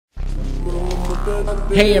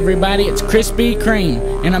Hey everybody, it's Krispy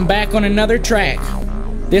Kreme, and I'm back on another track.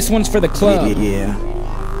 This one's for the club.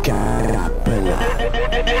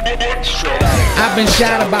 I've been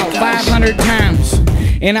shot about 500 times,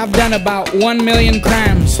 and I've done about 1 million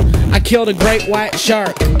crimes. I killed a great white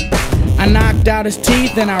shark. I knocked out his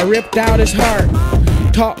teeth and I ripped out his heart.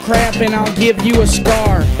 Talk crap and I'll give you a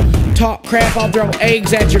scar. Talk crap, I'll throw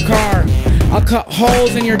eggs at your car. I'll cut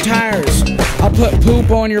holes in your tires. I'll put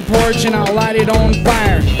poop on your porch and I'll light it on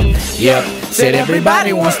fire. Yep, said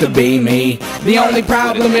everybody wants to be me. The only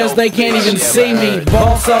problem is they can't even see me.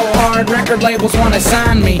 Ball so hard, record labels want to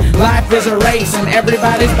sign me. Life is a race and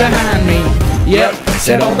everybody's behind me. Yep,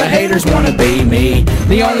 said all the haters want to be me.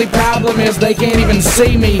 The only problem is they can't even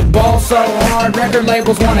see me. Ball so hard, record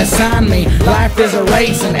labels want to sign me. Life is a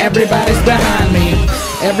race and everybody's behind me.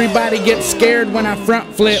 Everybody gets scared when I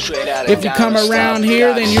front flip. If you come around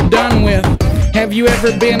here, then you're done with. Have you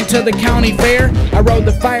ever been to the county fair? I rode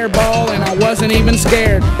the fireball and I wasn't even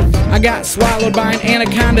scared. I got swallowed by an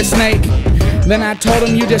anaconda snake. Then I told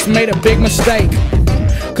him you just made a big mistake.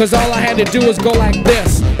 Cause all I had to do was go like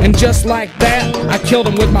this. And just like that, I killed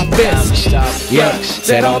him with my fist. Yep,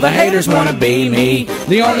 said all the haters wanna be me.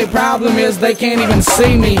 The only problem is they can't even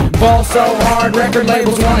see me. Ball so hard, record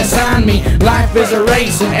labels wanna sign me. Life is a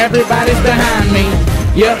race and everybody's behind me.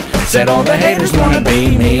 Yep, said all the haters wanna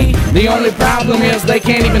be me. The only problem is they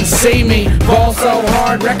can't even see me. Ball so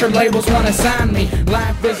hard, record labels wanna sign me.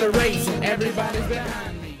 Life is a race and everybody's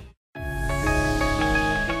behind me.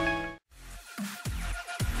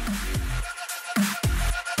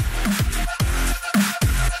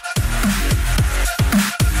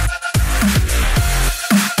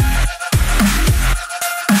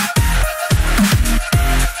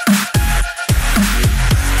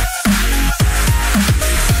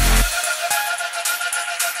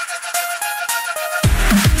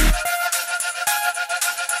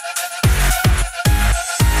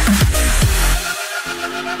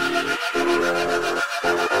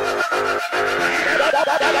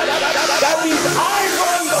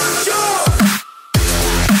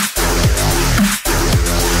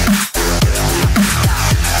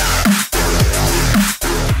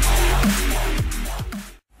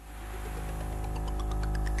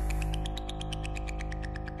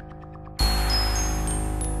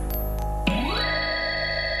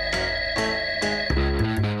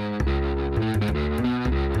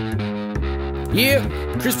 Yeah,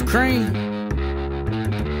 Krispy Kreme.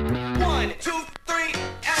 1, 2, 3,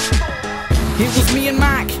 and 4. It was me and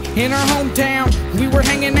Mike in our hometown. We were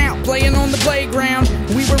hanging out, playing on the playground.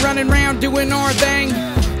 We were running around doing our thing.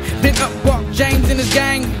 Then up walked James and his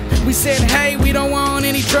gang. We said, hey, we don't want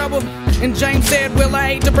any trouble. And James said, well,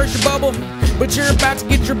 I hate to burst your bubble, but you're about to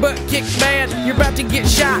get your butt kicked bad. You're about to get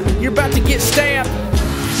shot, you're about to get stabbed.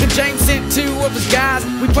 Then James sent 2 of his guys.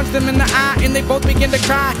 We punched them in the eye and they both began to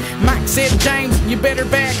cry. Mike said, James, you better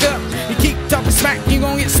back up. You keep talking smack, you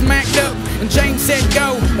gon' get smacked up. And James said,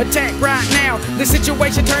 go, attack right now. The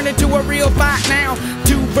situation turned into a real fight now.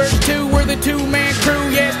 2 versus 2, we're the 2-man crew.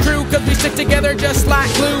 Yeah, it's true, cause we stick together just like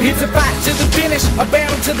glue. It's a fight to the finish, a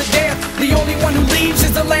battle to the death. The only one who leaves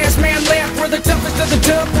is the last man left. We're the toughest of the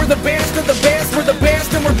tough, we're the best of the best. We're the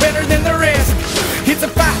best and we're better than the rest. It's a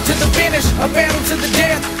fight to the finish, a battle to the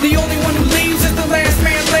death. The only one who leaves is the last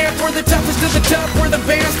man left. We're the toughest of the tough, we're the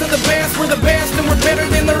best of the best. We're the best and we're better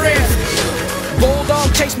than the rest.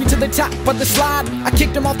 Bulldog chased me to the top of the slide. I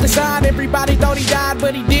kicked him off the side, everybody thought he died,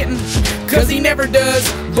 but he didn't, cause he never does.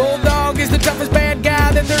 Bulldog is the toughest bad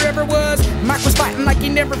guy that there ever was. Mike was fighting like he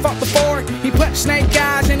never fought before. He punched Snake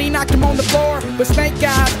Eyes and he knocked him on the floor. But Snake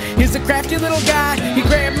Eyes is a crafty little guy. He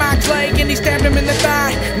grabbed Mike's leg and he stabbed him in the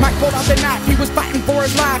thigh. Mike pulled out the knife, he was fighting for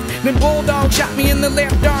his life. Then Bulldog shot me in the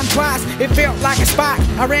left arm twice. It felt like a spike.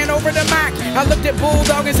 I ran over to Mike, I looked at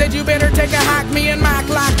Bulldog and said, you better take a hike. Me and Mike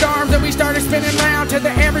locked arms and we started spinning round. To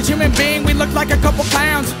the average human being, we looked like a couple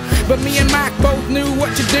clowns. But me and Mike both knew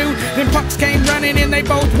what to do. Then punks came running and they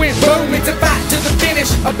both went boom. It's a fight to the finish,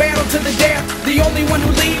 a battle to the death. The only one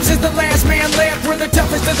who leaves is the last man left. We're the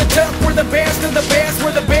toughest of the tough, we're the best of the best.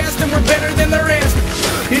 We're the best and we're better than the rest.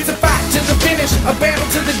 It's a fight to the finish, a battle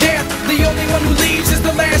to the death. The only one who leaves is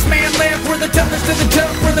the last man left. We're the toughest of the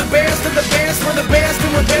tough, we're the best of the best. We're the best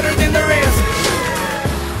and we're better than the rest.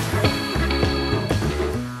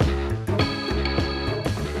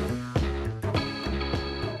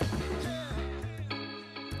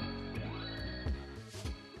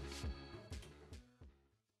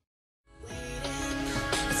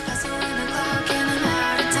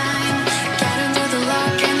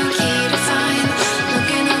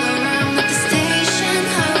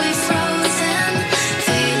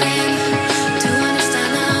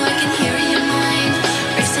 Hearing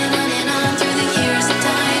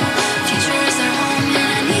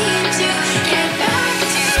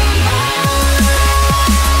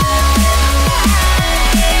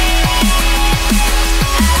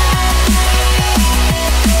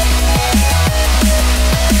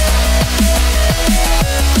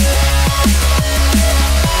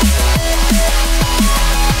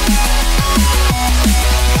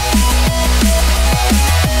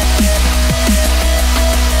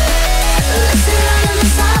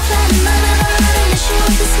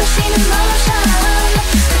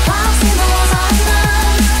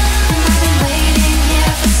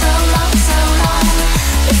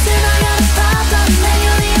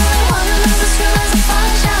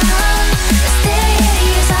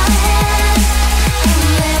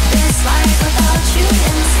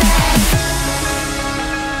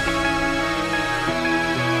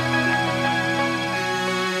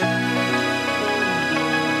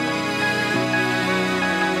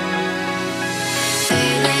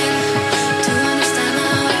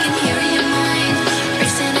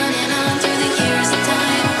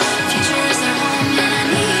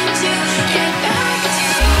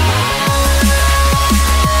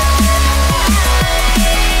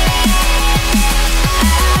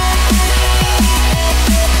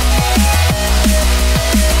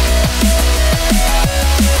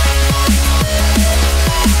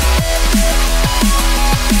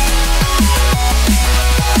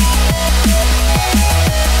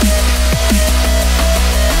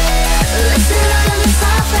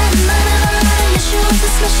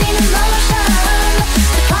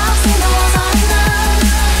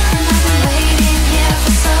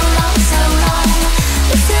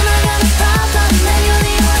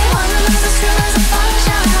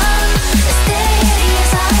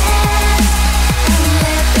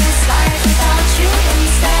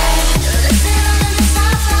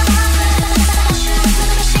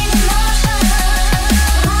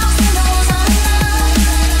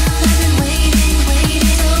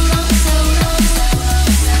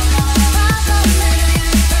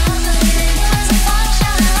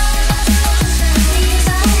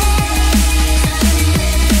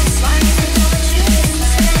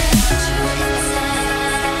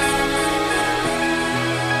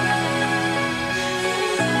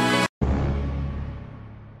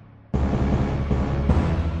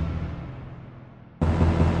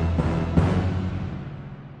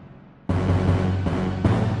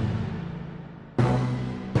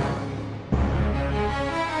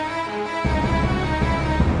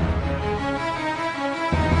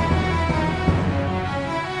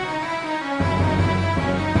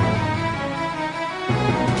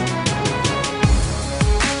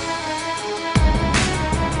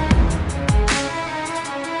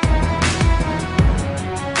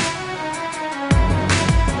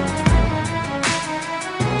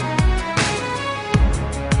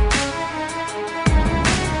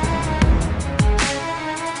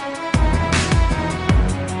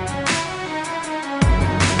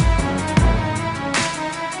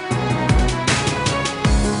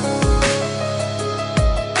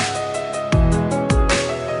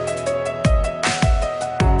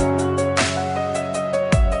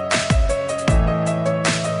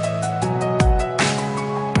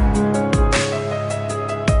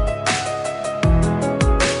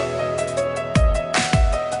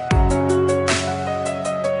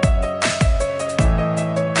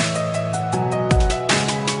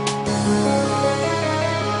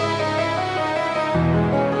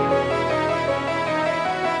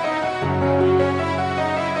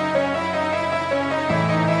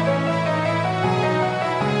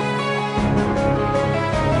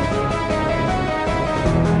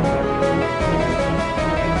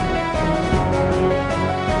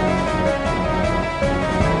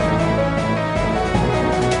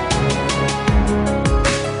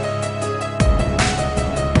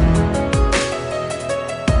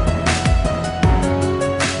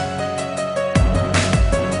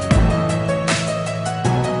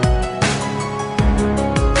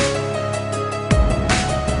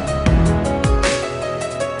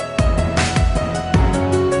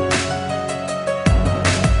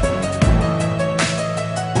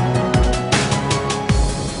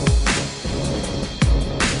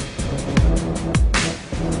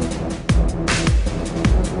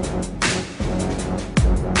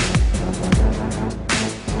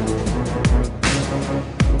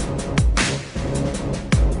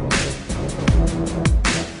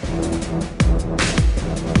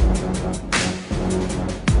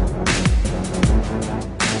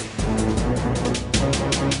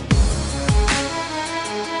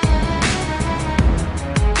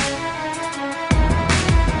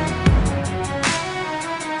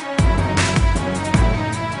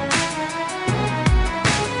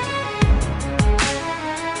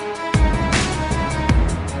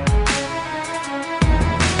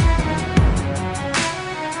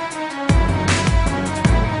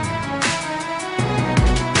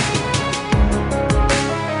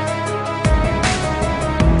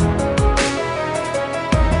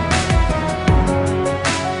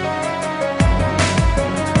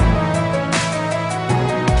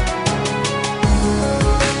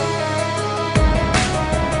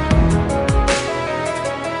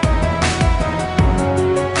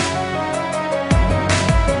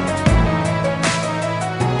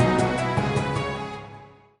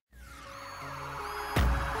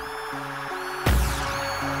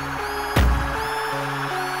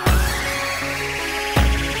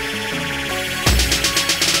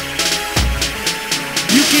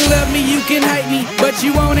love me, you can hate me, but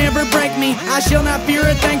you won't ever break me. I shall not fear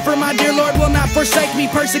a thing, for my dear Lord will not forsake me,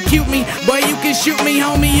 persecute me. Boy, you can shoot me,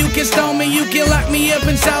 homie, you can stone me, you can lock me up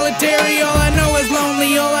in solitary. All I know is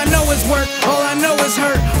lonely, all I know is work, all I know is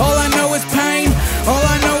hurt, all I know is pain, all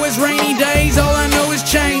I know is rainy days, all I know is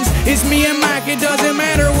chains. It's me and Mike, it doesn't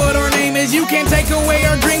matter what our name is. You can't take away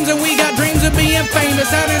our dreams, and we got dreams of being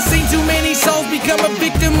famous. I done seen too many souls become a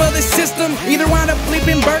victim of the system, either wind up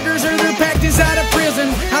flipping burgers or they're packed inside of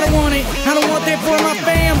prison. I don't want it, I don't want that for my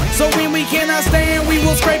fam. So when we cannot stand, we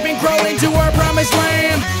will scrape and crawl into our promised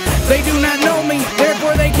land. They do not know me,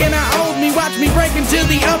 therefore they cannot hold me. Watch me break into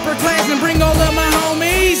the upper class and bring all of my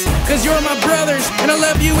homies, cause you're my brothers, and I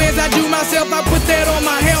love you as I do myself. I put that on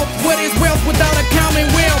my health. What is wealth without a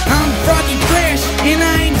commonwealth? I'm Froggy fresh, and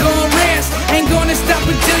I ain't gonna rest. Ain't gonna stop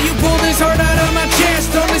until you pull this heart out of my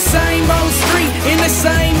chest. On the same old street, in the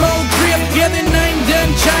same old crib. Yeah, the name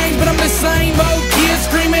done changed, but I'm the same old kid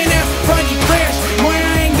screaming out Froggy fresh. Boy,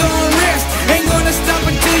 I ain't gonna rest. Ain't gonna stop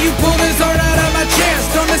until you pull this heart out of my chest.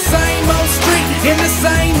 On the same old street, in the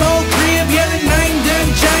same old crib. Yeah, the name done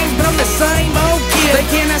changed, but I'm the same old kid. They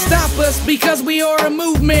cannot stop us because we are a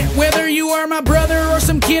movement. Whether you are my brother or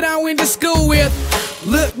some kid I went to school with.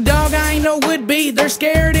 Look, dog, I ain't no would-be. They're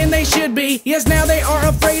scared and they should be. Yes, now they are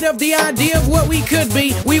afraid of the idea of what we could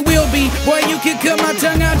be. We will be. Boy, you could cut my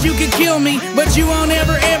tongue out, you could kill me, but you won't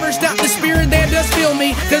ever, ever stop the spirit that does fill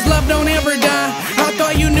me. Cause love don't ever die. I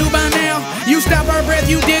thought you knew by now. You stop our breath,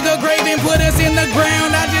 you dig a grave and put us in the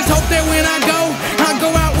ground. I just hope that when I go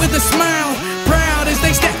out with a smile. Proud as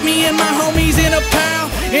they stack me and my homies in a pile.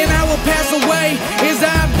 And I will pass away as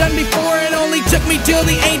I've done before. It only took me till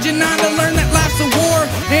the age of 9 to learn that life's a war.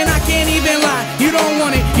 And I can't even lie, you don't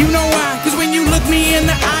want it, you know why. Cause when you look me in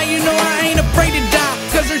the eye, you know I ain't afraid to die.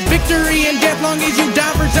 Cause there's victory in death long as you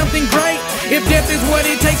die for something great. If death is what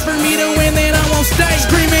it takes for me to win, then I won't stay.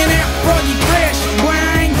 Screaming out Froggy fresh, boy,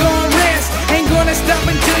 I ain't gonna rest. Ain't gonna stop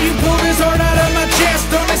until you pull this heart out of my chest.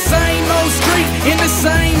 On the same old street, in the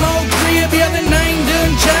same old crib. Yeah, the name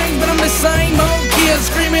done changed, but I'm the same old kid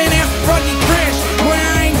screaming out Froggy fresh, boy,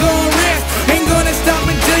 I ain't gonna rest. Ain't gonna stop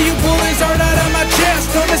until you pull this heart out of my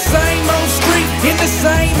chest. On the same old street, in the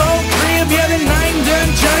same old crib. Yeah, the name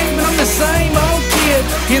done changed, but I'm the same old kid.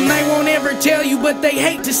 And they won't ever tell you, but they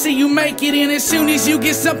hate to see you make it. And as soon as you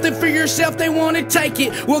get something for yourself, they wanna take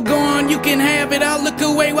it. Well, go on, you can have it, I'll look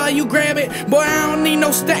away while you grab it. Boy, I don't need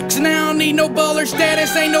no stacks and I don't need no baller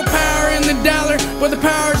status. Ain't no power in the dollar, but the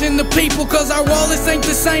power's in the people. Cause our wallets ain't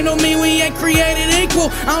the same, don't mean we ain't created equal.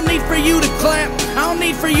 I don't need for you to clap, I don't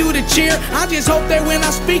need for you to cheer. I just hope that when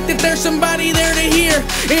I speak that there's somebody there to hear.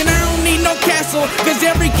 And I don't need no castle, cause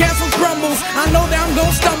every castle crumbles. I know that I'm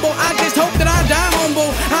gonna stumble, I just hope that I die humble.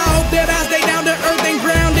 I hope that I stay down to earth and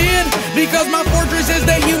grounded, because my fortress is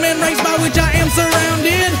the human race by which I am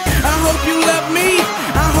surrounded. I hope you love me,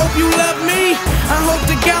 I hope you love me. I hope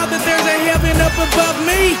to God that there's a heaven up above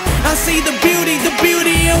me. I see the beauty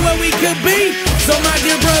in what we could be. So my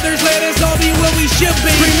dear brothers, let us all be what we should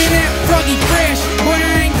be. Screaming at Froggy fresh, boy,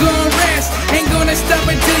 I ain't gonna rest. Ain't gonna stop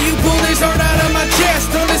until you pull this heart out of my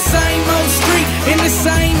chest. On the same old street, in the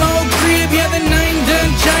same old crib. Yeah, the name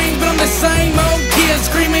done changed, but I'm the same old kid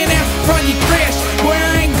screaming at Froggy fresh, boy,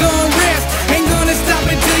 I ain't gonna rest. Ain't gonna stop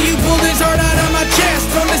until you pull this heart out of my chest.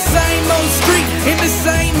 On the same old street, in the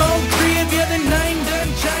same old crib. Yeah, the name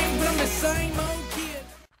done changed, but I'm the same old kid.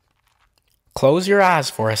 Close your eyes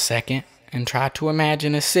for a second and try to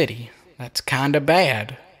imagine a city that's kinda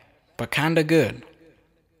bad, but kinda good.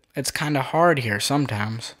 It's kinda hard here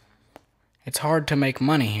sometimes. It's hard to make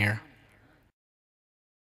money here.